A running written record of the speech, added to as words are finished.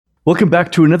Welcome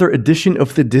back to another edition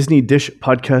of the Disney Dish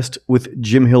podcast with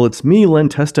Jim Hill. It's me, Len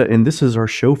Testa, and this is our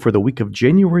show for the week of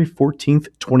January 14th,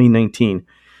 2019.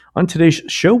 On today's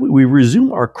show, we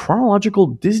resume our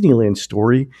chronological Disneyland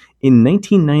story in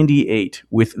 1998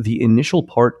 with the initial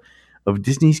part of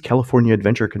Disney's California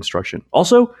Adventure construction.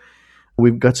 Also,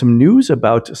 we've got some news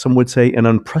about, some would say, an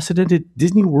unprecedented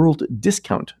Disney World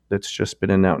discount that's just been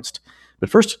announced.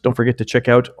 But first, don't forget to check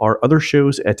out our other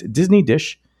shows at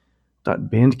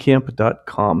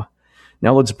disneydish.bandcamp.com.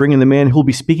 Now let's bring in the man who'll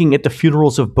be speaking at the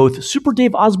funerals of both Super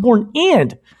Dave Osborne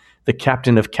and the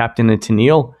captain of Captain and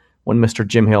Tennille, one Mr.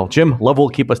 Jim Hill. Jim, love will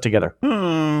keep us together.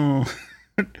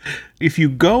 If you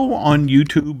go on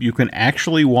YouTube, you can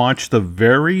actually watch the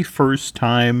very first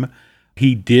time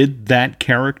he did that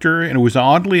character. And it was,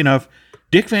 oddly enough,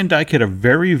 Dick Van Dyke had a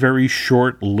very, very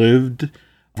short-lived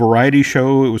variety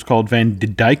show. It was called Van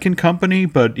Dyke and Company,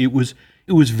 but it was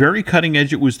very cutting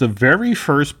edge. It was the very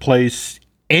first place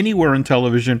anywhere on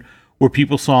television where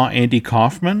people saw Andy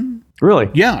Kaufman. Really?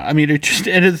 Yeah. I mean, and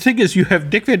the thing is, you have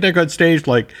Dick Van Dyke on stage,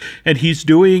 and he's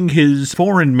doing his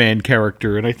foreign man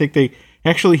character. And I think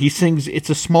he sings It's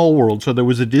a Small World. So there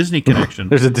was a Disney connection.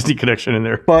 There's a Disney connection in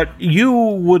there. But you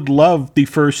would love the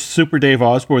first Super Dave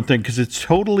Osborne thing because it's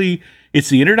the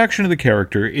introduction of the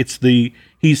character.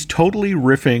 He's totally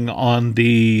riffing on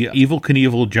the Evel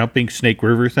Knievel jumping Snake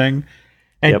River thing.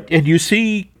 And you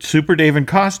see Super Dave in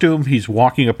costume. He's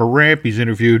walking up a ramp. He's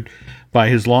interviewed by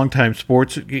his longtime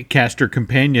sportscaster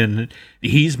companion.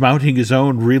 He's mounting his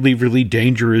own really, really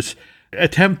dangerous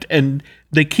attempt. And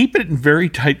they keep it in very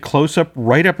tight close-up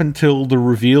right up until the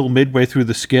reveal midway through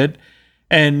the skit.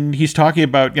 And he's talking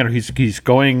about, he's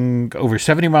going over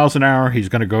 70 miles an hour. He's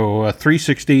going to go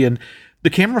 360. And the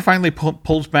camera finally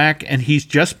pulls back, and he's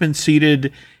just been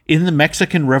seated in the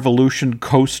Mexican Revolution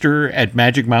coaster at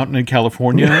Magic Mountain in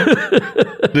California.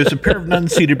 There's a pair of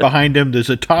nuns seated behind him. There's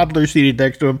a toddler seated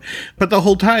next to him. But the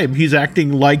whole time, he's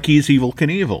acting like he's Evel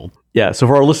Knievel. Yeah, so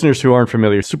for our listeners who aren't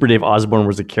familiar, Super Dave Osborne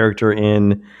was a character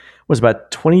was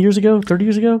about 20 years ago, 30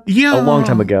 years ago? Yeah. A long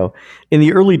time ago. In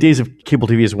the early days of cable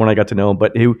TV is when I got to know him,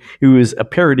 but he was a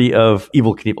parody of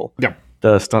Evel Knievel,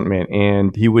 the stuntman.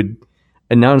 And he would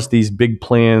announce these big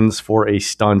plans for a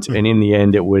stunt, and in the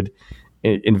end, it would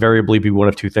invariably be one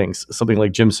of two things. Something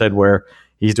like Jim said, where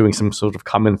he's doing some sort of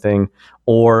common thing,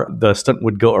 or the stunt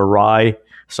would go awry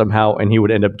somehow, and he would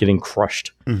end up getting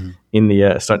crushed in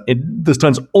the stunt. The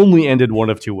stunts only ended one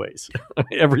of two ways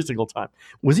every single time.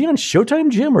 Was he on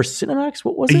Showtime, Jim, or Cinemax?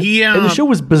 What was it? Yeah. And the show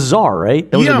was bizarre, right?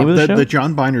 That was the name of the show? The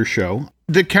John Byner Show.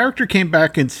 The character came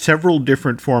back in several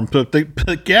different forms, but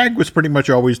the gag was pretty much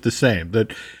always the same,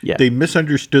 that they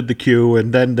misunderstood the cue,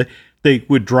 and then they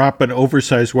would drop an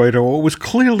oversized waiter. It was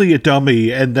clearly a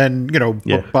dummy, and then,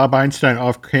 Bob Einstein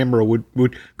off camera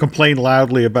would complain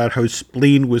loudly about how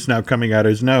spleen was now coming out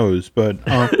his nose. But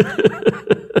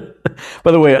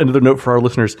by the way, another note for our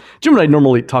listeners, Jim and I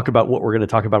normally talk about what we're going to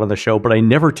talk about on the show, but I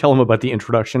never tell him about the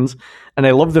introductions. And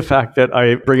I love the fact that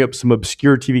I bring up some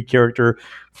obscure TV character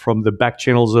from the back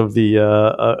channels of the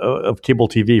of cable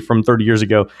TV from 30 years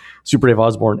ago, Super Dave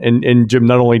Osborne. And Jim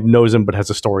not only knows him, but has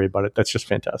a story about it. That's just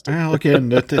fantastic. Well, again,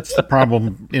 that's the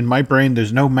problem. In my brain,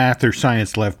 there's no math or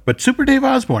science left. But Super Dave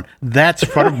Osborne, that's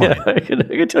fun of mine. I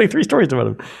can tell you 3 stories about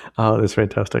him. Oh, that's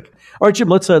fantastic. All right, Jim,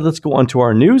 let's go on to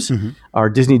our news. Our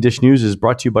Disney Dish News is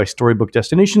brought to you by Storybook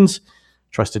Destinations,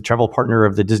 trusted travel partner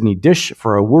of the Disney Dish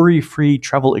for a worry-free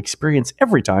travel experience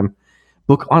every time.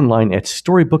 Book online at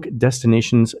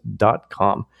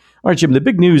storybookdestinations.com. All right, Jim, the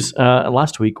big news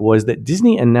last week was that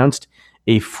Disney announced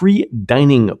a free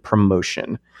dining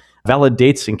promotion. Valid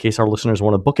dates, in case our listeners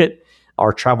want to book it,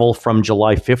 are travel from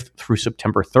July 5th through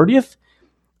September 30th.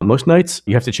 Most nights,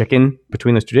 you have to check in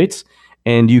between those 2 dates,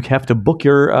 and you have to book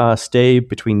your stay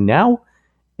between now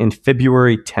and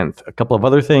February 10th. A couple of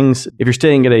other things. If you're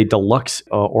staying at a deluxe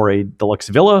or a deluxe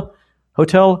villa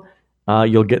hotel,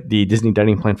 you'll get the Disney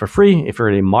dining plan for free. If you're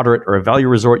at a moderate or a value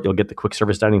resort, you'll get the quick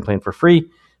service dining plan for free.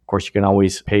 Of course, you can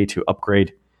always pay to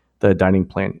upgrade the dining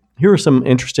plan. Here are some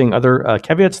interesting other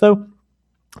caveats, though.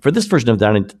 For this version of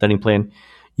the dining plan,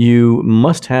 you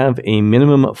must have a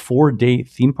minimum 4-day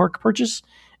theme park purchase,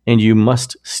 and you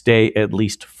must stay at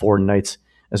least 4 nights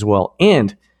as well.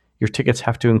 And your tickets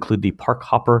have to include the Park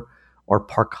Hopper or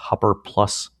Park Hopper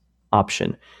Plus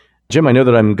option. Jim, I know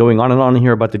that I'm going on and on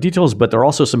here about the details, but there are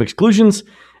also some exclusions.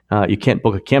 You can't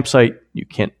book a campsite. You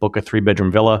can't book a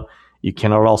 3-bedroom villa. You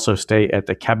cannot also stay at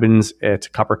the cabins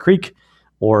at Copper Creek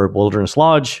or Wilderness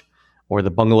Lodge or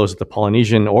the bungalows at the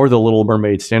Polynesian or the Little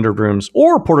Mermaid standard rooms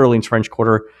or Port Orleans French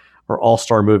Quarter or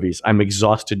All-Star Movies. I'm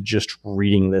exhausted just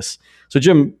reading this. So,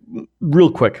 Jim,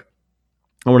 real quick,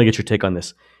 I want to get your take on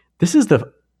this. This is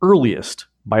the earliest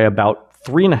by about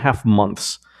 3.5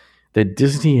 months that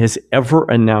Disney has ever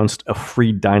announced a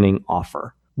free dining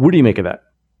offer. What do you make of that?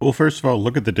 Well, first of all,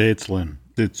 look at the dates, Lynn.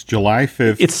 It's July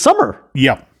 5th. It's summer.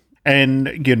 Yeah.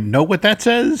 And you know what that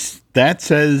says? That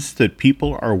says that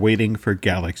people are waiting for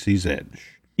Galaxy's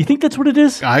Edge. You think that's what it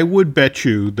is? I would bet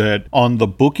you that on the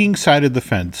booking side of the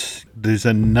fence, there's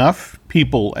enough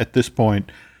people at this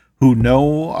point who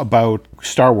know about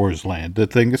Star Wars Land, the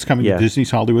thing that's coming to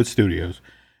Disney's Hollywood Studios,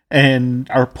 and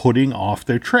are putting off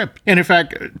their trip. And in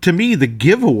fact, to me, the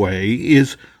giveaway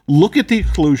is look at the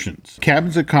exclusions.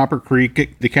 Cabins at Copper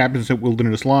Creek, the cabins at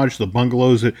Wilderness Lodge, the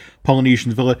bungalows at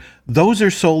Polynesian Villa, those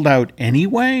are sold out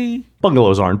anyway.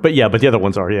 Bungalows aren't, but the other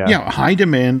ones are, Yeah, high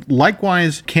demand.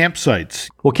 Likewise, campsites.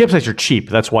 Well, campsites are cheap.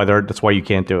 That's why you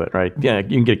can't do it, right? Yeah,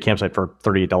 you can get a campsite for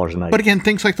 $38 a night. But again,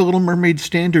 things like the Little Mermaid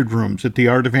standard rooms at the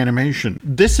Art of Animation.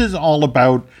 This is all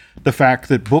about the fact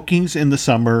that bookings in the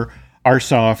summer are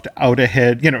soft, out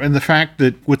ahead, and the fact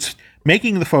that what's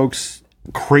making the folks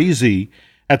crazy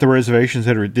at the reservations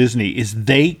that are at Disney is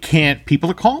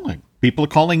people are calling. People are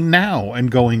calling now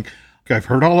and going, I've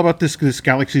heard all about this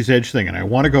Galaxy's Edge thing and I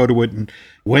want to go to it. And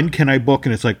when can I book?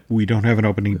 And it's like, we don't have an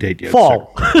opening date yet.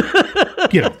 Fall.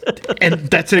 So, and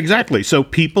that's it exactly. So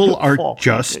people are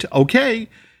just, okay,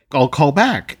 I'll call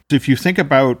back. If you think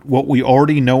about what we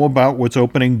already know about what's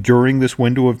opening during this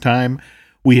window of time,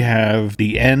 we have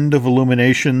the end of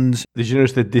Illuminations. Did you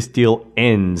notice that this deal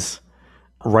ends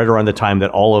right around the time that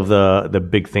all of the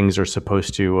big things are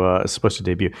supposed to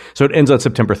debut? So it ends on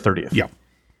September 30th. Yeah.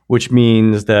 Which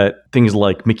means that things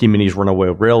like Mickey and Minnie's Runaway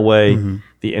Railway,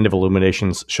 the end of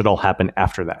Illuminations, should all happen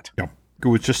after that. Yeah. I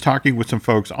was just talking with some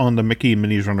folks on the Mickey and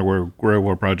Minnie's Runaway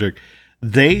Railway project.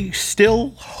 They still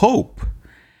hope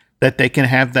that they can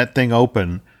have that thing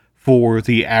open for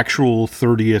the actual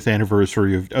 30th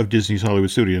anniversary of Disney's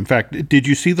Hollywood Studio. In fact, did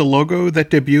you see the logo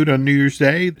that debuted on New Year's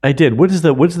Day? I did. What is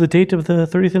the date of the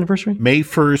 30th anniversary? May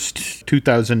 1st,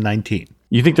 2019.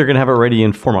 You think they're going to have it ready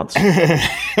in 4 months?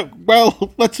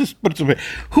 Well, let's just put it this way.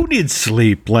 Who needs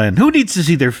sleep, Len? Who needs to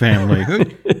see their family?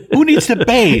 Who needs to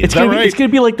bathe? It's going to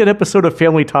be like that episode of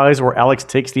Family Ties where Alex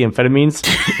takes the amphetamines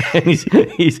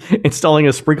and he's installing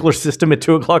a sprinkler system at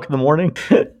 2 o'clock in the morning.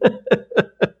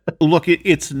 Look,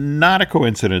 it's not a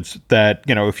coincidence that,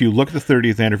 if you look at the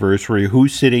 30th anniversary,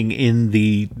 who's sitting in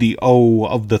the O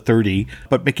of the 30,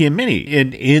 but Mickey and Minnie,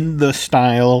 in the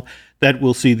style that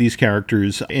we'll see these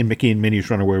characters in Mickey and Minnie's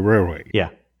Runaway Railway. Yeah.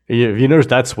 You noticed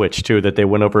that switch, too, that they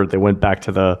went back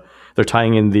to they're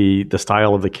tying in the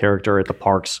style of the character at the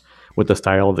parks with the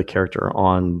style of the character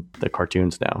on the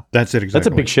cartoons now. That's it, exactly.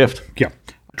 That's a big shift. Yeah.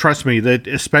 Trust me, that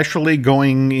especially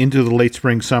going into the late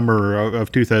spring, summer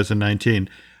of 2019,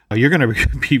 you're going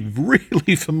to be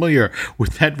really familiar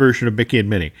with that version of Mickey and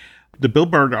Minnie. The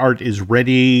billboard art is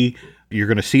ready. You're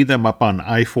going to see them up on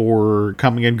I-4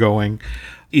 coming and going.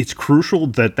 It's crucial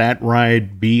that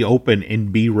ride be open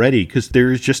and be ready because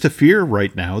there's just a fear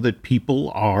right now that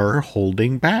people are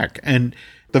holding back. And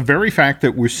the very fact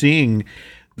that we're seeing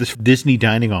this Disney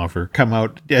dining offer come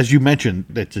out, as you mentioned,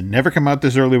 it's never come out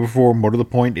this early before. More to the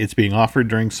point, it's being offered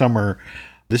during summer.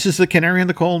 This is the canary in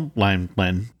the coal mine,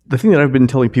 Len. The thing that I've been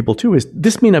telling people, too, is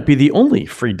this may not be the only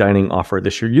free dining offer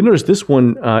this year. You notice this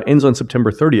one ends on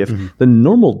September 30th. Mm-hmm. The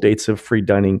normal dates of free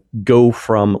dining go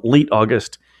from late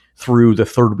August through the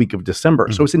third week of December.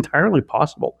 Mm-hmm. So it's entirely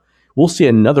possible we'll see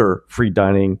another free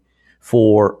dining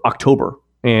for October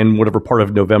and whatever part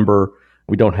of November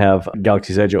we don't have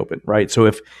Galaxy's Edge open, right? So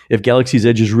if Galaxy's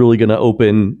Edge is really going to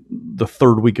open the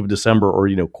third week of December or,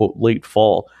 quote, late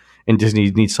fall, and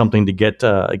Disney needs something to get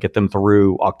them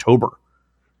through October,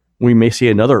 we may see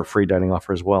another free dining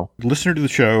offer as well. A listener to the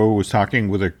show was talking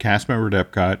with a cast member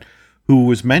at Epcot who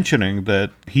was mentioning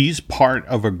that he's part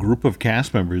of a group of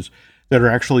cast members that are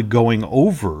actually going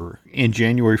over in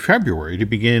January, February to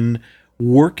begin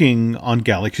working on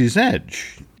Galaxy's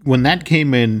Edge. When that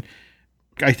came in,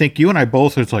 I think you and I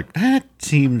both was like, that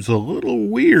seems a little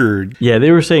weird. Yeah,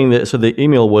 they were saying that. So the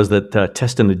email was that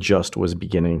Test and Adjust was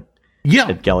beginning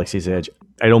at Galaxy's Edge.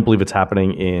 I don't believe it's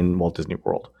happening in Walt Disney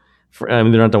World. They're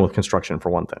not done with construction, for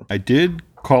one thing. I did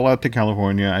call out to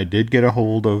California. I did get a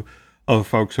hold of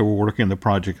folks who were working on the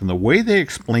project, and the way they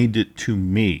explained it to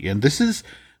me, and this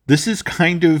is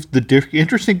kind of the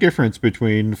interesting difference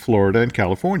between Florida and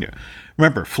California.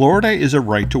 Remember, Florida is a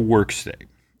right-to-work state,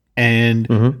 and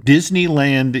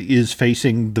Disneyland is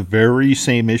facing the very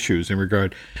same issues in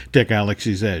regard to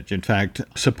Galaxy's Edge. In fact,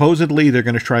 supposedly they're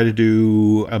going to try to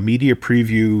do a media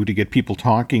preview to get people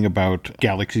talking about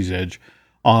Galaxy's Edge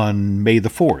on May the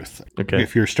 4th. Okay.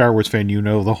 If you're a Star Wars fan, you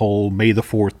know the whole May the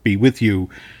 4th be with you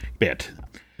bit.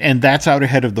 And that's out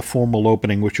ahead of the formal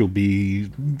opening, which will be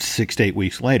 6 to 8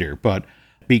 weeks later. But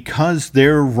because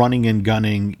they're running and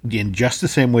gunning in just the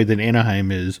same way that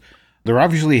Anaheim is, they're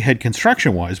obviously ahead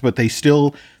construction-wise, but they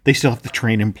still have to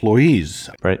train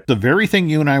employees. Right. The very thing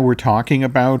you and I were talking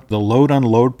about, the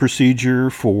load-unload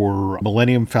procedure for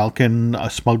Millennium Falcon,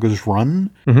 A Smuggler's Run,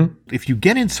 if you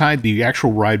get inside the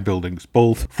actual ride buildings,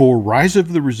 both for Rise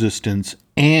of the Resistance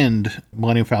and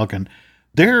Millennium Falcon,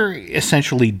 they're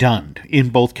essentially done in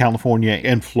both California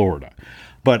and Florida.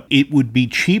 But it would be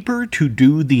cheaper to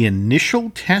do the initial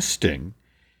testing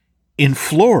in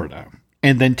Florida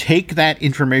and then take that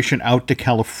information out to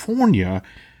California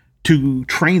to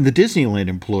train the Disneyland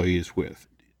employees with.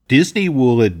 Disney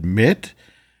will admit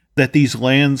that these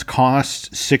lands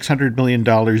cost $600 million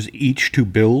each to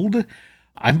build.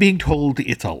 I'm being told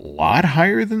it's a lot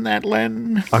higher than that,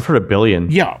 Len. I've heard $1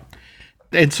 billion. Yeah.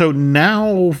 And so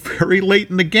now, very late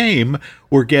in the game,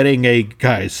 we're getting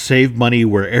guys, save money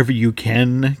wherever you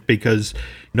can, because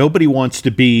nobody wants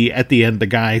to be, at the end, the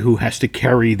guy who has to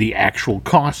carry the actual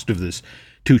cost of this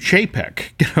to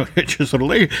Chapek. Just sort of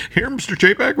like, here, Mr.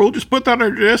 Chapek, we'll just put that on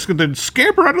our desk and then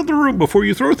scamper out of the room before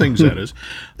you throw things at us.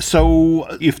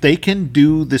 So if they can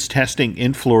do this testing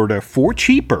in Florida for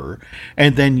cheaper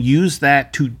and then use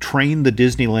that to train the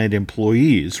Disneyland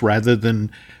employees rather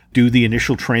than do the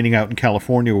initial training out in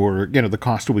California where, the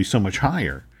cost will be so much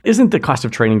higher. Isn't the cost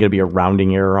of training going to be a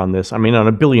rounding error on this? I mean, on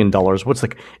 $1 billion,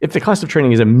 if the cost of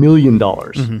training is $1 million,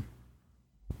 or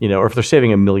if they're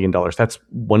saving $1 million, that's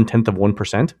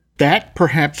 0.1%? That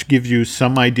perhaps gives you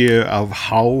some idea of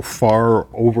how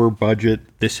far over budget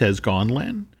this has gone,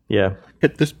 Len. Yeah.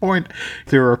 At this point,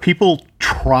 there are people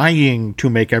trying to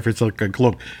make efforts like,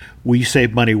 look, we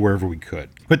save money wherever we could.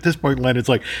 But at this point, Len, it's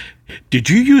like, did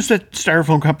you use that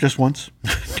styrofoam cup just once?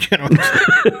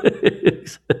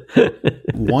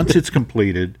 Once it's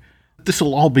completed, this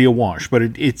will all be a wash. But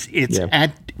it's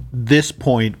at this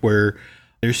point where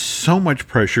there's so much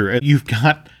pressure. And you've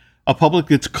got a public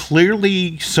that's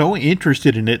clearly so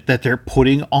interested in it that they're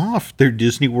putting off their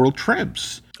Disney World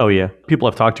trips. Oh, yeah. People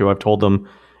I've talked to, I've told them,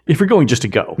 if you're going just to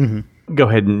go, go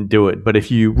ahead and do it. But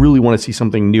if you really want to see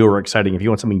something new or exciting, if you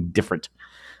want something different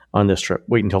on this trip,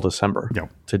 wait until December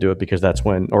to do it, because that's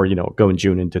when, or, go in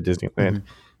June into Disneyland,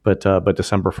 but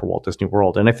December for Walt Disney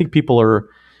World. And I think people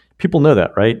know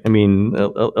that, right? I mean,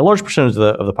 a large percentage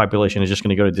of the population is just going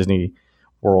to go to Disney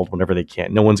World whenever they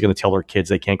can. No one's going to tell their kids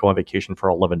they can't go on vacation for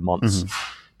 11 months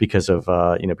because of,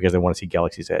 because they want to see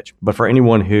Galaxy's Edge. But for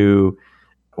anyone who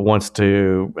wants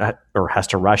to or has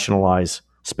to rationalize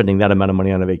spending that amount of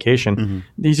money on a vacation,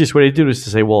 the easiest way to do it is to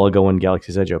say, well, I'll go when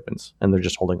Galaxy's Edge opens, and they're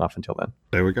just holding off until then.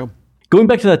 There we go. Going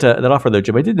back to that offer, though,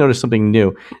 Jim, I did notice something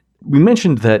new. We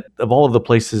mentioned that of all of the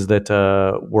places that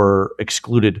were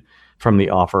excluded from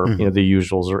the offer, the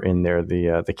usuals are in there,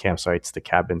 the campsites, the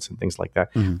cabins, and things like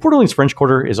that. Port Orleans French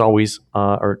Quarter is always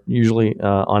or usually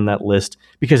on that list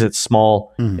because it's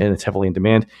small and it's heavily in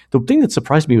demand. The thing that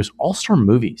surprised me was All-Star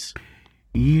Movies.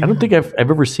 Yeah. I don't think I've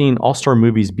ever seen All-Star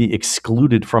Movies be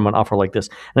excluded from an offer like this.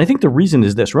 And I think the reason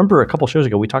is this. Remember a couple shows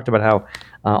ago, we talked about how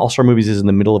All-Star Movies is in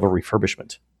the middle of a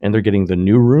refurbishment and they're getting the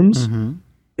new rooms.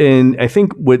 And I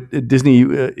think what Disney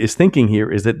is thinking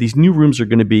here is that these new rooms are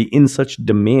going to be in such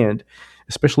demand,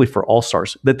 especially for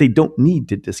All-Stars, that they don't need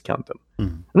to discount them.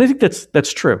 And I think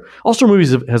that's true. All-Star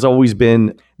Movies has always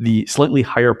been the slightly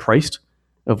higher priced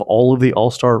of all of the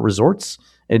All-Star resorts.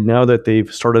 And now that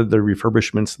they've started the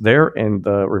refurbishments there and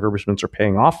the refurbishments are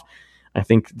paying off, I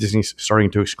think Disney's starting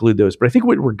to exclude those. But I think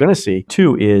what we're going to see,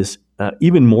 too, is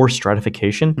even more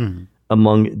stratification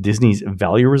among Disney's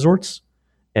value resorts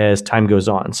as time goes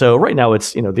on. So right now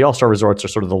it's, the All-Star resorts are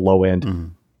sort of the low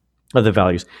end of the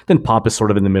values. Then Pop is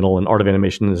sort of in the middle and Art of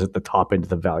Animation is at the top end of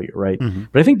the value, right?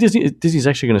 But I think Disney's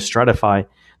actually going to stratify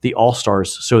the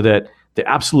All-Stars so that the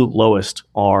absolute lowest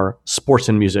are sports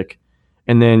and music.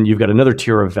 And then you've got another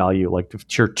tier of value, like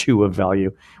tier 2 of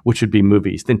value, which would be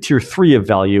movies. Then tier 3 of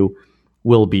value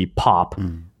will be pop.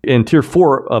 And tier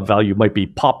 4 of value might be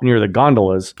pop near the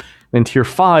gondolas. Then tier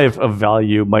 5 of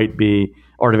value might be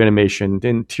Art of Animation.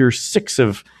 Then tier 6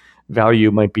 of value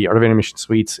might be Art of Animation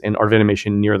suites and Art of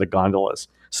Animation near the gondolas.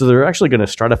 So they're actually going to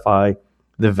stratify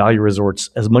the value resorts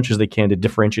as much as they can to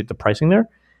differentiate the pricing there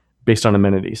based on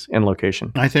amenities and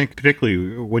location. I think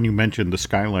particularly when you mentioned the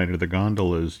skyline or the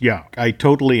gondolas, I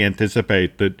totally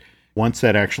anticipate that once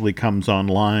that actually comes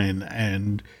online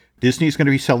and Disney's going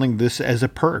to be selling this as a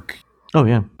perk. Oh,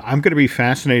 yeah. I'm going to be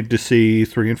fascinated to see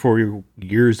 3 and 4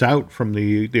 years out from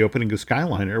the opening of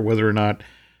Skyliner, whether or not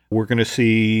We're going to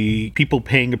see people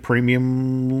paying a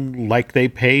premium like they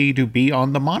pay to be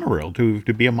on the monorail, to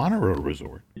be a monorail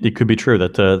resort. It could be true.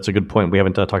 That's a good point. We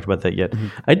haven't talked about that yet.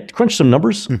 I crunched some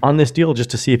numbers on this deal just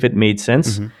to see if it made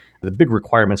sense. The big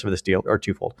requirements for this deal are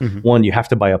twofold. One, you have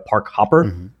to buy a Park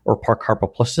Hopper or Park Hopper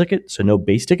Plus ticket, so no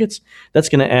base tickets. That's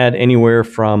going to add anywhere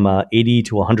from $80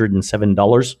 to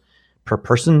 $107 per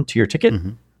person to your ticket.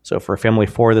 So for a family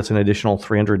of four, that's an additional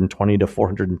 $320 to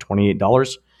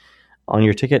 $428 on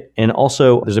your ticket. And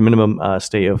also, there's a minimum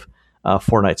stay of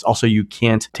 4 nights. Also, you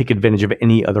can't take advantage of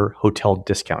any other hotel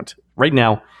discount. Right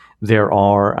now, there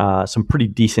are some pretty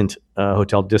decent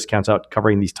hotel discounts out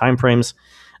covering these timeframes.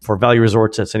 For value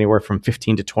resorts, that's anywhere from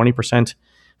 15 to 20%.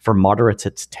 For moderates,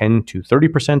 it's 10 to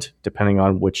 30%, depending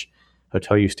on which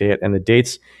hotel you stay at and the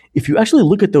dates. If you actually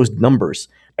look at those numbers,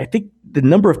 I think the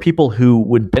number of people who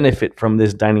would benefit from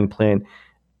this dining plan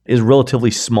is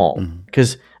relatively small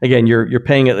because, again, you're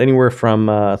paying anywhere from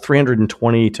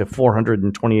 $320 to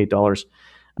 $428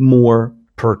 more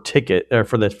per ticket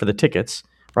for the tickets,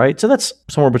 right? So that's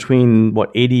somewhere between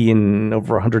 $80 and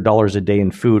over $100 a day in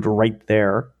food right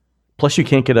there. Plus, you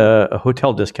can't get a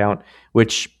hotel discount,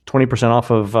 which 20% off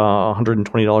of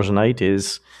 $120 a night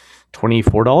is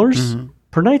 $24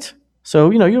 per night.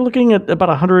 So, you're looking at about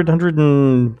 $100,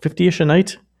 $150-ish a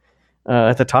night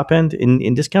at the top end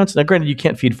in discounts. Now, granted, you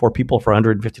can't feed 4 people for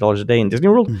 $150 a day in Disney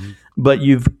World, but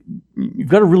you've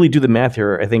got to really do the math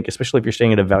here, I think, especially if you're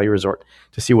staying at a value resort,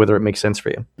 to see whether it makes sense for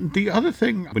you. The other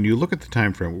thing, when you look at the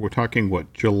time frame, we're talking,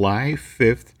 July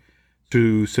 5th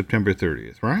to September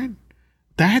 30th, right?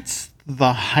 That's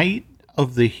the height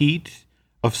of the heat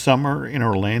of summer in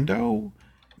Orlando.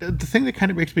 The thing that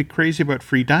kind of makes me crazy about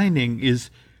free dining is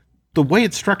the way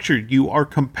it's structured. You are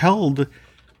compelled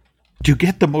to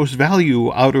get the most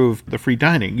value out of the free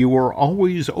dining. You are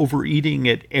always overeating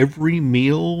at every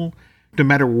meal, no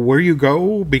matter where you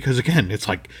go, because, again, it's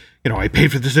like, I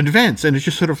paid for this in advance, and it's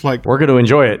just sort of like, we're going to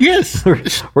enjoy it. Yes. We're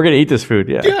going to eat this food,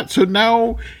 yeah. Yeah, so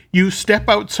now you step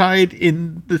outside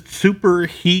in the super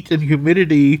heat and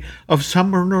humidity of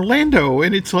summer in Orlando,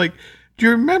 and it's like, do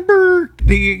you remember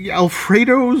the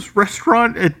Alfredo's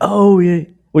restaurant? Oh, yeah.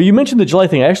 Well, you mentioned the July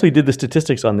thing. I actually did the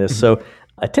statistics on this. So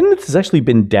attendance has actually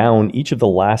been down each of the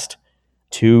last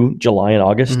 2 July and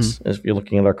August, as you're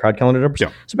looking at our crowd calendar numbers.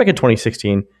 Yeah. So back in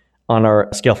 2016, on our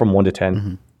scale from 1 to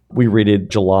 10, we rated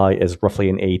July as roughly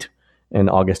an 8 and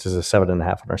August as a 7.5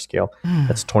 on our scale.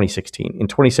 That's 2016. In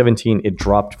 2017, it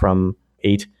dropped from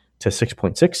 8 to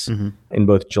 6.6 in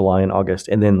both July and August.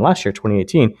 And then last year,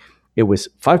 2018, it was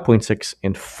 5.6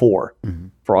 and 4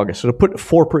 for August. So to put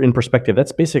 4 in perspective,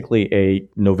 that's basically a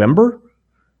November,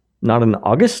 not an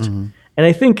August. And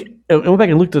I think I went back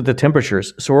and looked at the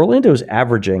temperatures. So Orlando is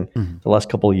averaging the last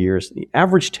couple of years. The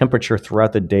average temperature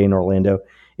throughout the day in Orlando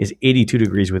is 82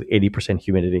 degrees with 80%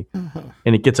 humidity.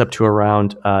 And it gets up to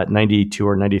around 92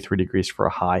 or 93 degrees for a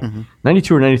high.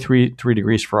 92 or 93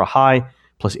 degrees for a high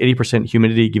plus 80%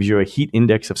 humidity gives you a heat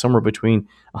index of somewhere between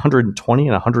 120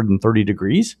 and 130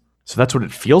 degrees. So that's what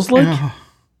it feels like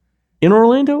in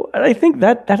Orlando. And I think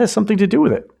that has something to do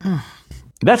with it.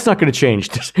 That's not going to change.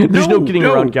 There's no getting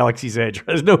around Galaxy's Edge.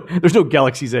 There's no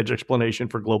Galaxy's Edge explanation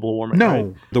for global warming. No.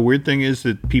 Right? The weird thing is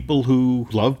that people who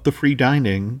love the free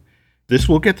dining, this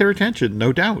will get their attention,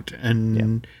 no doubt.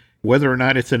 And whether or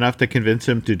not it's enough to convince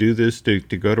them to do this, to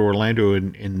go to Orlando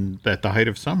at the height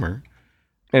of summer.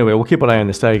 Anyway, we'll keep an eye on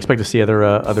this. I expect to see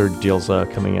other deals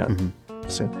coming out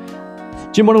soon.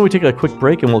 Jim, why don't we take a quick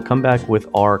break and we'll come back with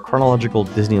our chronological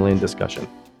Disneyland discussion.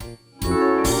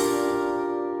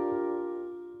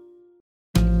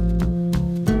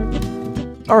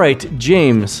 All right,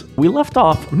 James, we left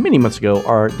off many months ago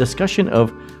our discussion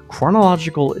of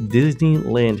chronological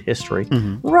Disneyland history,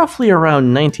 roughly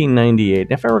around 1998.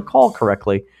 And if I recall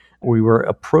correctly, we were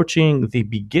approaching the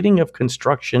beginning of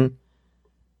construction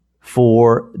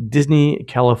for Disney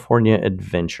California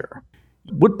Adventure.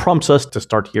 What prompts us to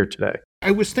start here today? I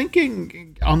was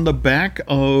thinking on the back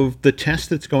of the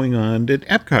test that's going on at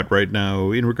Epcot right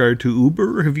now in regard to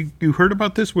Uber. Have you heard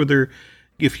about this? Where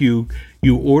if you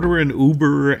order an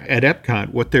Uber at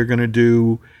Epcot, what they're going to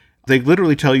do, they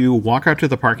literally tell you, walk out to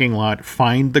the parking lot,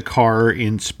 find the car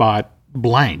in spot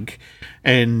blank,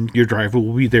 and your driver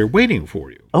will be there waiting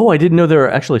for you. Oh, I didn't know they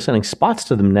were actually sending spots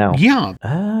to them now. Yeah.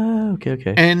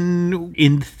 Okay. And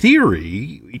in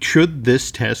theory, should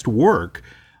this test work,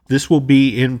 this will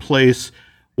be in place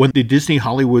when the Disney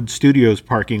Hollywood Studios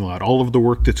parking lot, all of the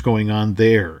work that's going on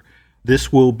there,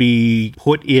 this will be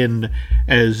put in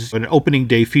as an opening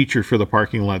day feature for the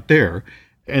parking lot there.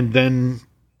 And then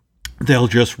they'll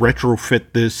just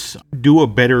retrofit this, do a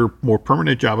better, more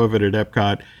permanent job of it at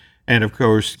Epcot. And of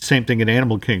course, same thing in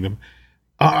Animal Kingdom.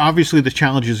 Obviously, the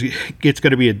challenge is it's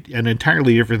going to be an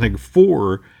entirely different thing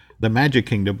for the Magic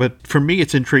Kingdom. But for me,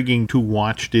 it's intriguing to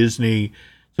watch Disney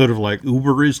sort of like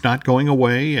Uber is not going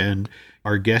away, and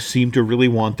our guests seem to really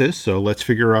want this. So let's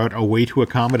figure out a way to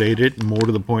accommodate it. And more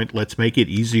to the point, let's make it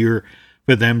easier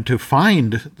for them to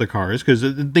find the cars. Because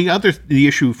the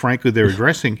issue, frankly, they're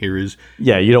addressing here is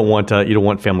you don't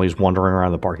want families wandering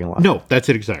around the parking lot. No, that's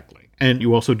it exactly. And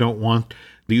you also don't want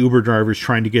the Uber drivers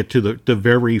trying to get to the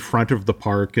very front of the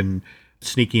park and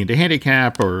sneaking into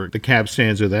handicap or the cab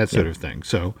stands or that sort of thing.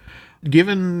 So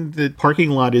given the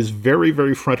parking lot is very,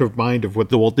 very front of mind of what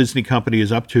the Walt Disney Company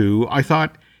is up to, I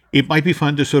thought it might be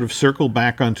fun to sort of circle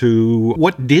back onto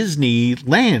what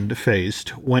Disneyland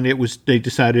faced when they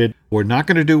decided we're not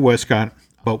going to do Westcott,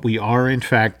 but we are in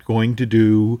fact going to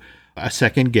do a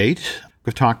second gate.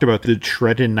 We've talked about the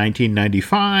shred in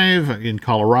 1995 in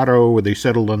Colorado where they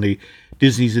settled on the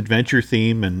Disney's Adventure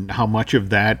theme and how much of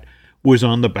that was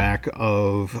on the back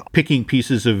of picking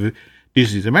pieces of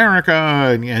Disney's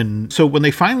America. And so when they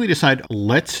finally decide,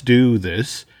 let's do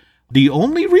this, the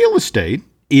only real estate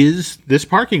is this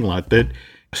parking lot that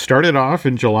started off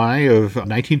in July of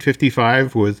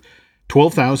 1955 with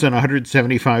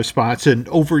 12,175 spots. And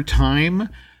over time,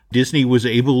 Disney was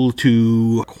able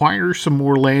to acquire some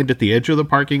more land at the edge of the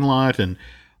parking lot. And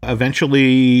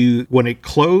eventually, when it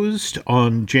closed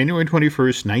on January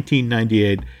 21st,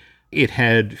 1998, it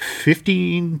had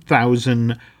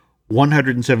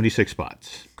 15,176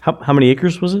 spots. How many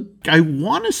acres was it? I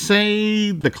want to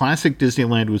say the classic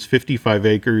Disneyland was 55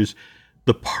 acres.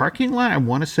 The parking lot, I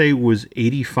want to say, was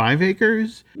 85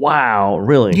 acres. Wow,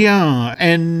 really? Yeah,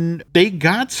 and they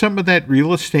got some of that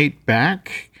real estate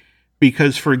back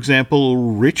because, for example,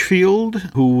 Richfield,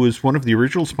 who was one of the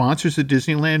original sponsors of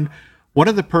Disneyland, one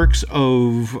of the perks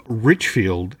of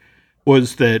Richfield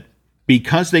was that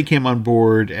because they came on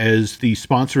board as the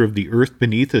sponsor of the Earth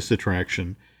Beneath Us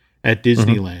attraction at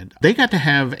Disneyland, they got to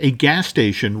have a gas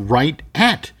station right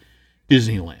at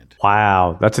Disneyland.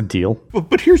 Wow, that's a deal.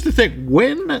 But here's the thing.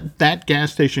 When that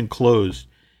gas station closed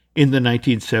in the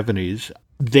 1970s,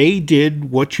 they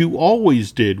did what you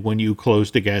always did when you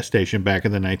closed a gas station back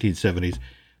in the 1970s.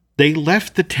 They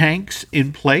left the tanks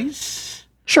in place.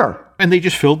 Sure. And they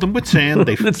just filled them with sand.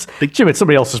 Jim, it's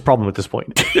somebody else's problem at this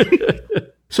point.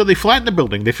 So they flattened the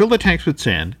building. They filled the tanks with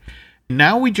sand.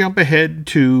 Now we jump ahead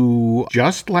to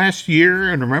just last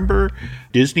year. And remember,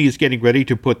 Disney is getting ready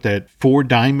to put that 4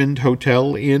 Diamond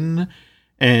Hotel in.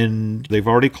 And they've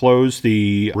already closed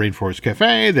the Rainforest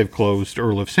Cafe. They've closed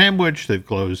Earl of Sandwich. They've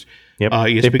closed...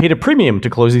 They paid a premium to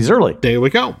close these early. There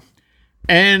we go.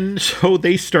 And so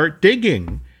they start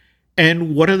digging.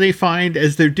 And what do they find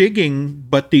as they're digging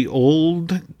but the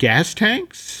old gas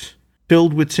tanks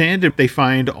filled with sand? They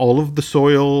find all of the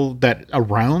soil that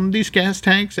around these gas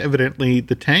tanks, evidently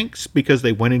the tanks, because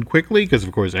they went in quickly, because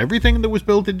of course everything that was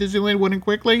built in Disneyland went in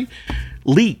quickly,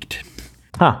 leaked.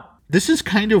 Huh. This is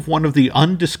kind of one of the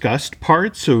undiscussed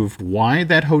parts of why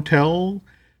that hotel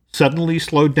suddenly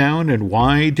slowed down and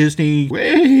why Disney,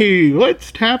 hey,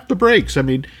 let's tap the brakes. I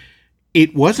mean,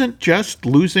 it wasn't just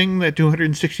losing that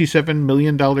 $267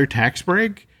 million tax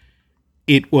break.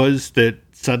 It was that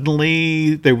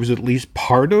suddenly there was at least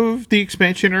part of the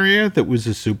expansion area that was a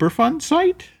Superfund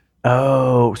site.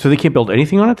 Oh, so they can't build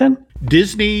anything on it then?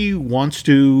 Disney wants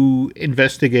to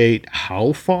investigate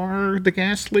how far the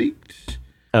gas leaked.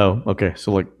 Oh, okay.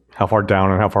 So like how far down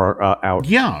and how far out?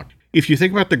 Yeah. If you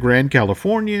think about the Grand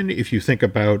Californian, if you think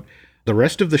about the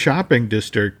rest of the shopping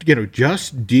district,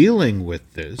 just dealing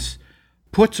with this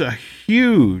puts a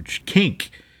huge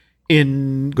kink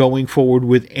in going forward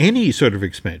with any sort of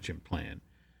expansion plan.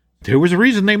 There was a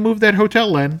reason they moved that hotel,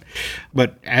 Len.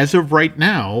 But as of right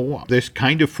now, they're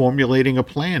kind of formulating a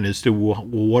plan as to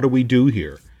what do we do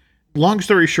here. Long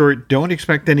story short, don't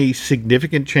expect any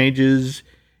significant changes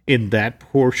in that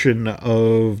portion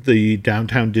of the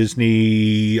downtown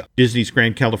Disney's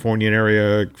Grand Californian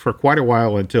area for quite a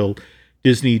while until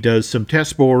Disney does some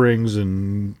test borings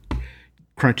and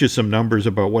crunches some numbers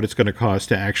about what it's going to cost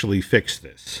to actually fix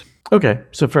this. Okay,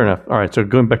 so fair enough. All right, so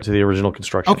going back to the original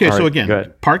construction. Okay, All so right,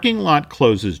 again, parking lot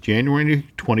closes January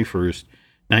 21st,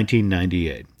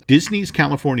 1998. Disney's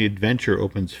California Adventure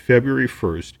opens February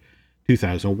 1st,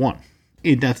 2001.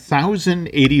 In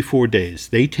 1,084 days,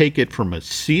 they take it from a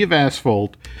sea of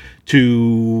asphalt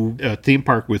to a theme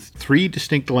park with 3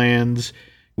 distinct lands.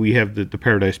 We have the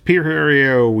Paradise Pier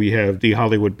area. We have the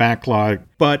Hollywood backlot.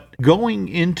 But going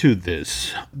into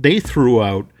this, they threw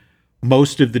out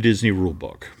most of the Disney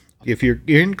rulebook. If you're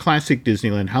in classic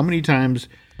Disneyland, how many times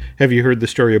have you heard the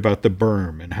story about the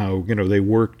berm and how, they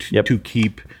worked to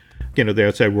keep, the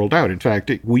outside world out? In fact,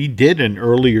 we did an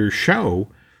earlier show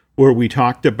where we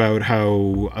talked about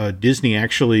how Disney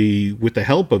actually, with the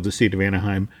help of the state of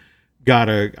Anaheim, got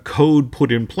a code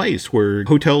put in place where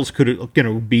hotels could,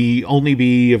 be only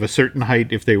be of a certain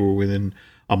height if they were within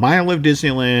a mile of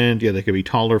Disneyland. Yeah, they could be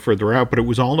taller further out, but it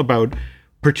was all about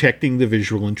protecting the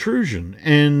visual intrusion.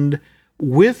 And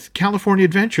with California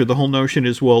Adventure, the whole notion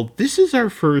is, well, this is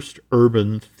our first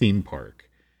urban theme park,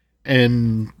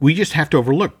 and we just have to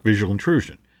overlook visual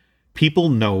intrusion. People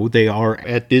know they are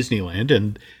at Disneyland,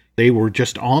 and they were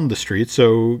just on the street,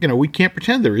 so we can't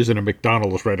pretend there isn't a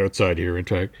McDonald's right outside here. In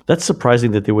fact, That's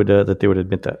surprising that they would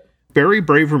admit that. Barry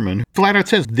Braverman flat out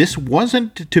says this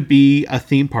wasn't to be a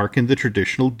theme park in the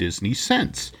traditional Disney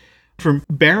sense. From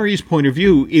Barry's point of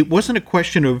view, it wasn't a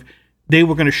question of they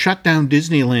were going to shut down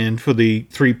Disneyland for the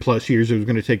 3+ years it was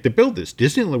going to take to build this.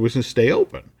 Disneyland was going to stay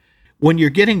open. When you're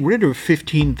getting rid of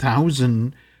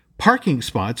 15,000 parking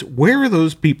spots, where are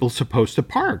those people supposed to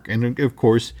park? And of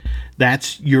course,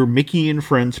 that's your Mickey and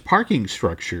Friends parking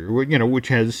structure, which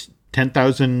has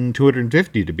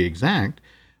 10,250 to be exact.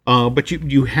 But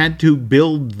you had to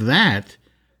build that.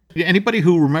 Anybody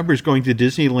who remembers going to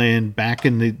Disneyland back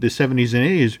in the 70s and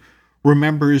 80s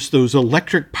remembers those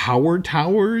electric power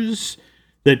towers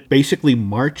that basically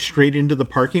marched straight into the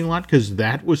parking lot, because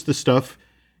that was the stuff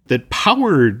that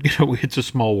powered, It's a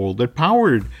Small World, that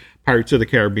powered Pirates of the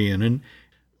Caribbean. And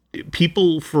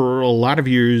people for a lot of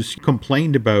years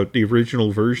complained about the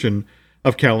original version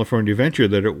of California Adventure,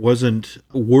 that it wasn't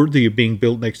worthy of being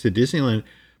built next to Disneyland.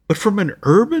 But from an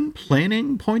urban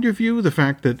planning point of view, the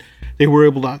fact that they were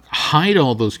able to hide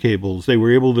all those cables, they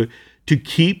were able to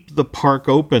keep the park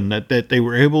open, that they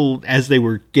were able, as they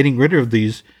were getting rid of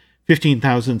these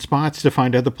 15,000 spots, to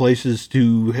find other places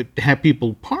to have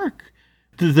people park.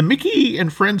 The Mickey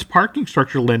and Friends parking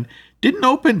structure, Len, didn't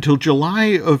open until July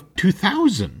of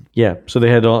 2000. Yeah, so they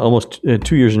had almost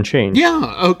 2 years and change.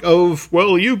 Yeah,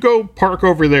 well, you go park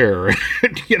over there,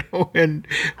 and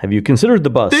Have you considered the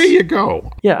bus? there you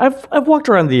go. Yeah, I've walked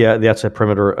around the outside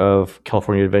perimeter of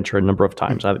California Adventure a number of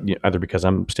times, either because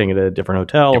I'm staying at a different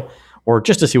hotel or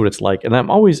just to see what it's like. And I'm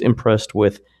always impressed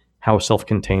with how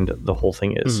self-contained the whole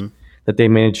thing is. That they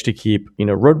managed to keep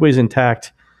roadways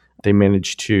intact, they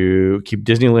managed to keep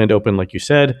Disneyland open, like you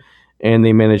said, and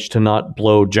they managed to not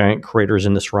blow giant craters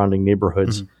in the surrounding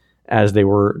neighborhoods as they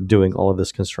were doing all of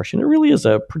this construction. It really is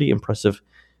a pretty impressive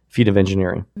feat of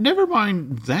engineering. Never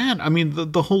mind that. I mean,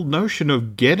 the whole notion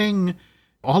of getting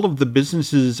all of the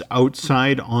businesses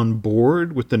outside on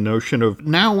board with the notion of,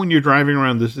 now when you're driving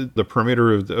around the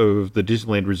perimeter of the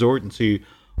Disneyland Resort and see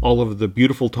all of the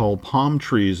beautiful tall palm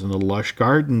trees and the lush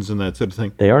gardens and that sort of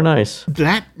thing. They are nice.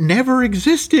 That never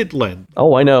existed, Len.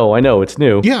 Oh, I know. It's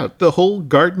new. Yeah, the whole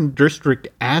garden district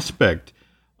aspect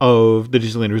of the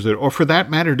Disneyland Resort, or for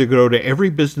that matter, to go to every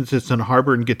business that's in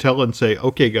Harbor and Gatell and say,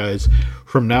 okay, guys,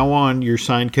 from now on, your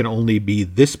sign can only be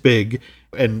this big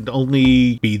and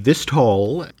only be this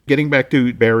tall. Getting back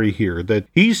to Barry here, that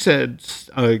he said,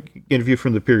 interview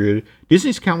from the period,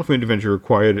 Disney's California Adventure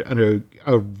required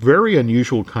a very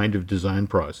unusual kind of design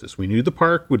process. We knew the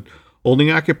park would only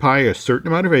occupy a certain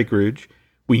amount of acreage.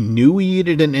 We knew we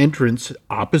needed an entrance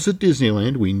opposite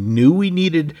Disneyland. We knew we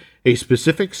needed a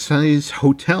specific size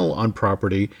hotel on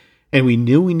property. And we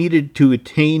knew we needed to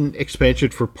attain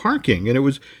expansion for parking. And it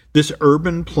was this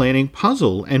urban planning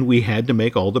puzzle, and we had to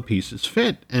make all the pieces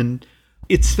fit. And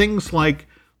it's things like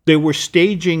there were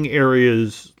staging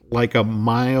areas like a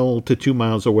mile to 2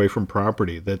 miles away from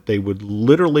property that they would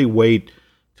literally wait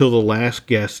till the last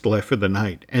guest left for the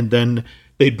night. And then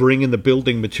they'd bring in the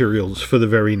building materials for the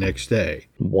very next day.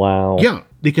 Wow. Yeah.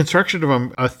 The construction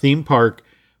of a theme park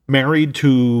married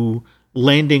to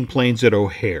landing planes at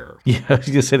O'Hare. Yeah, I was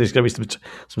going to say there's going to be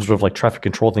some sort of like traffic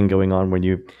control thing going on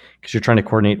because you're trying to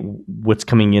coordinate what's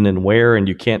coming in and where, and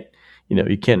you can't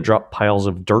drop piles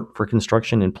of dirt for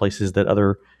construction in places that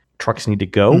other trucks need to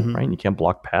go, right? You can't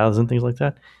block paths and things like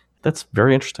that. That's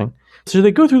very interesting. So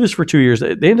they go through this for 2 years.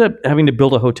 They end up having to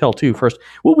build a hotel too first.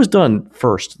 What was done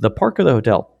first, the park or the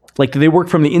hotel? Like, did they work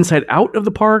from the inside out of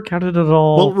the park? How did it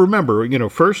all? Well, remember,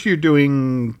 first you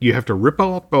have to rip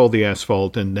up all the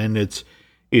asphalt, and then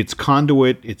it's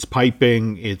conduit, it's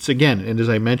piping, it's, again, and as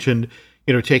I mentioned,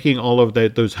 taking all of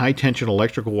those high tension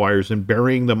electrical wires and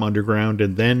burying them underground.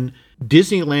 And then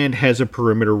Disneyland has a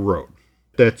perimeter road.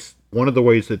 That's one of the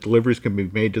ways that deliveries can be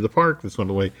made to the park. That's one of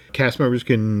the ways cast members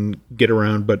can get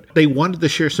around. But they wanted to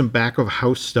share some back of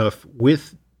house stuff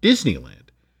with Disneyland.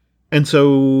 And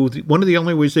so one of the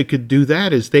only ways they could do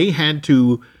that is they had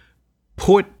to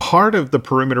put part of the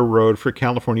perimeter road for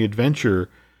California Adventure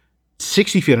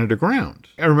 60 feet underground.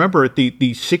 I remember at the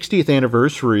 60th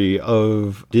anniversary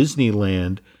of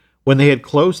Disneyland, when they had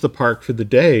closed the park for the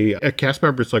day, a cast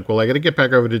member's like, well, I got to get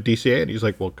back over to DCA. And he's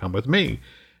like, well, come with me.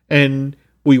 And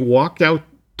we walked out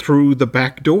through the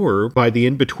back door by the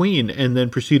in-between and then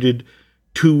proceeded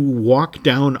to walk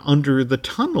down under the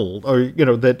tunnel, or,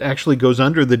 that actually goes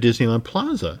under the Disneyland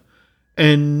Plaza.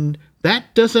 And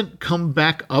that doesn't come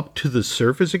back up to the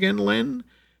surface again, Len,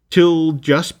 till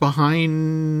just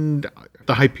behind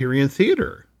the Hyperion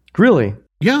Theater. Really?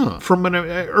 Yeah. From an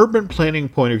urban planning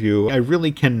point of view, I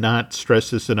really cannot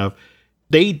stress this enough.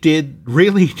 They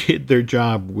really did their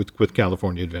job with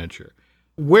California Adventure.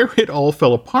 Where it all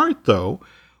fell apart, though,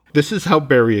 this is how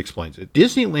Barry explains it.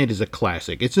 Disneyland is a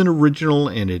classic. It's an original,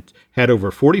 and it had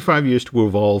over 45 years to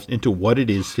evolve into what it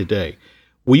is today.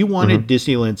 We wanted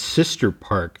Disneyland's sister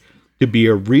park to be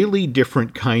a really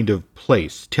different kind of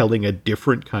place, telling a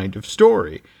different kind of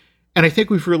story. And I think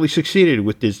we've really succeeded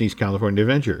with Disney's California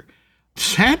Adventure.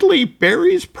 Sadly,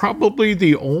 Barry's probably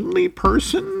the only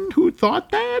person who thought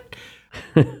that.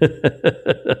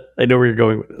 I know where you're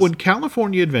going with this. When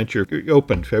California Adventure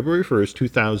opened February 1st,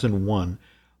 2001,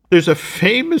 there's a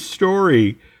famous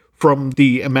story from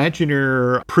the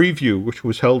Imagineer preview, which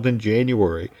was held in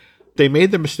January. They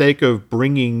made the mistake of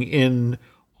bringing in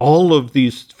all of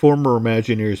these former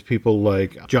Imagineers, people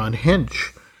like John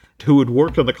Hench, who had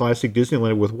worked on the classic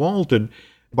Disneyland with Walt. And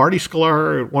Marty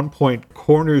Sklar at one point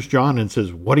corners John and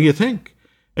says, "What do you think?"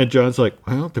 And John's like,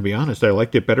 "Well, to be honest, I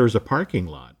liked it better as a parking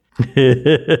lot."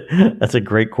 That's a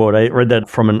great quote. I read that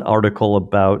from an article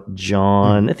about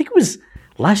John. I think it was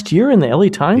last year in the LA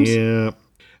Times. Yeah.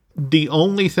 The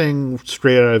only thing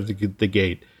straight out of the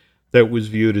gate that was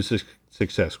viewed as a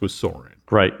success was Soarin'.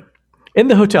 Right. In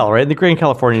the hotel, right? The Grand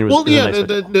Californian was yeah, nice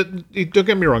don't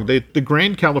get me wrong. The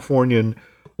Grand Californian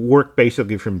worked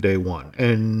basically from day one.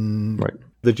 And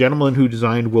the gentleman who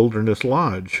designed Wilderness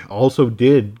Lodge also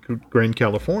did Grand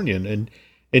Californian and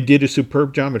did a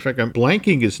superb job. In fact, I'm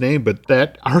blanking his name, but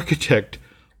that architect,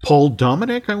 Paul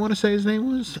Dominic, I want to say his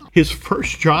name was, his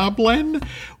first job, Len,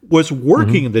 was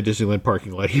working in the Disneyland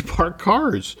parking lot. He parked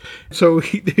cars. So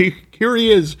here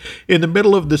he is in the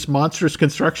middle of this monstrous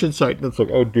construction site. And it's like,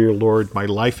 oh, dear Lord, my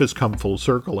life has come full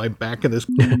circle. I'm back in this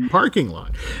parking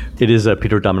lot. It is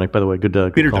Peter Dominic, by the way. Good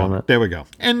Peter call on Dominic. that. There we go.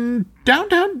 And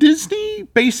Downtown Disney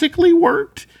basically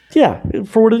worked. Yeah,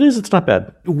 for what it is, it's not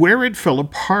bad. Where it fell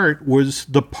apart was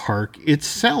the park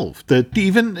itself. That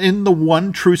even in the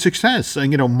one true success,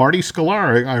 and Marty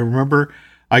Sklar, I remember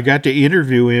I got to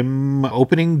interview him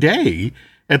opening day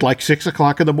at like 6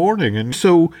 o'clock in the morning. And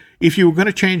so if you were going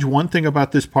to change one thing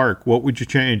about this park, what would you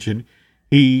change? And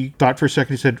he thought for a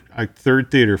second. He said, "A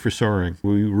third theater for Soaring.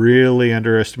 We really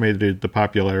underestimated the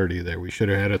popularity there. We should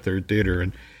have had a third theater."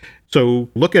 And so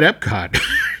look at Epcot.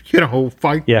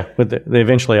 Fight. Yeah, but they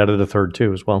eventually added a third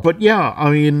too as well. But yeah,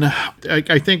 I mean,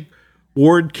 I think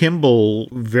Ward Kimball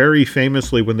very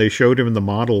famously, when they showed him the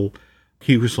model,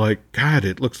 he was like, "God,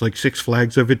 it looks like Six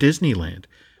Flags over Disneyland."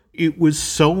 It was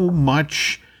so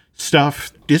much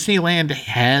stuff. Disneyland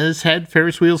has had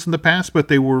Ferris wheels in the past, but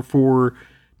they were for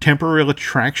temporary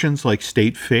attractions like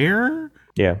State Fair.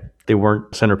 Yeah, they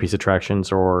weren't centerpiece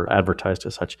attractions or advertised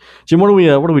as such. Jim, why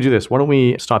don't we do this? Why don't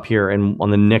we stop here, and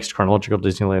on the next Chronological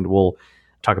Disneyland, we'll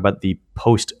talk about the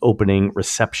post-opening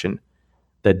reception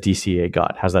that DCA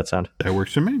got. How's that sound? That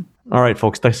works for me. All right,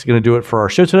 folks, that's going to do it for our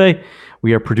show today.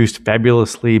 We are produced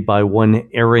fabulously by one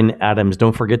Aaron Adams.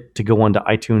 Don't forget to go on to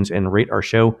iTunes and rate our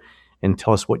show and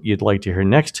tell us what you'd like to hear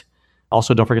next.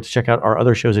 Also, don't forget to check out our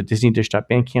other shows at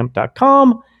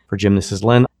disneydish.bandcamp.com. For Jim, this is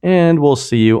Len, and we'll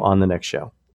see you on the next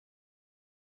show.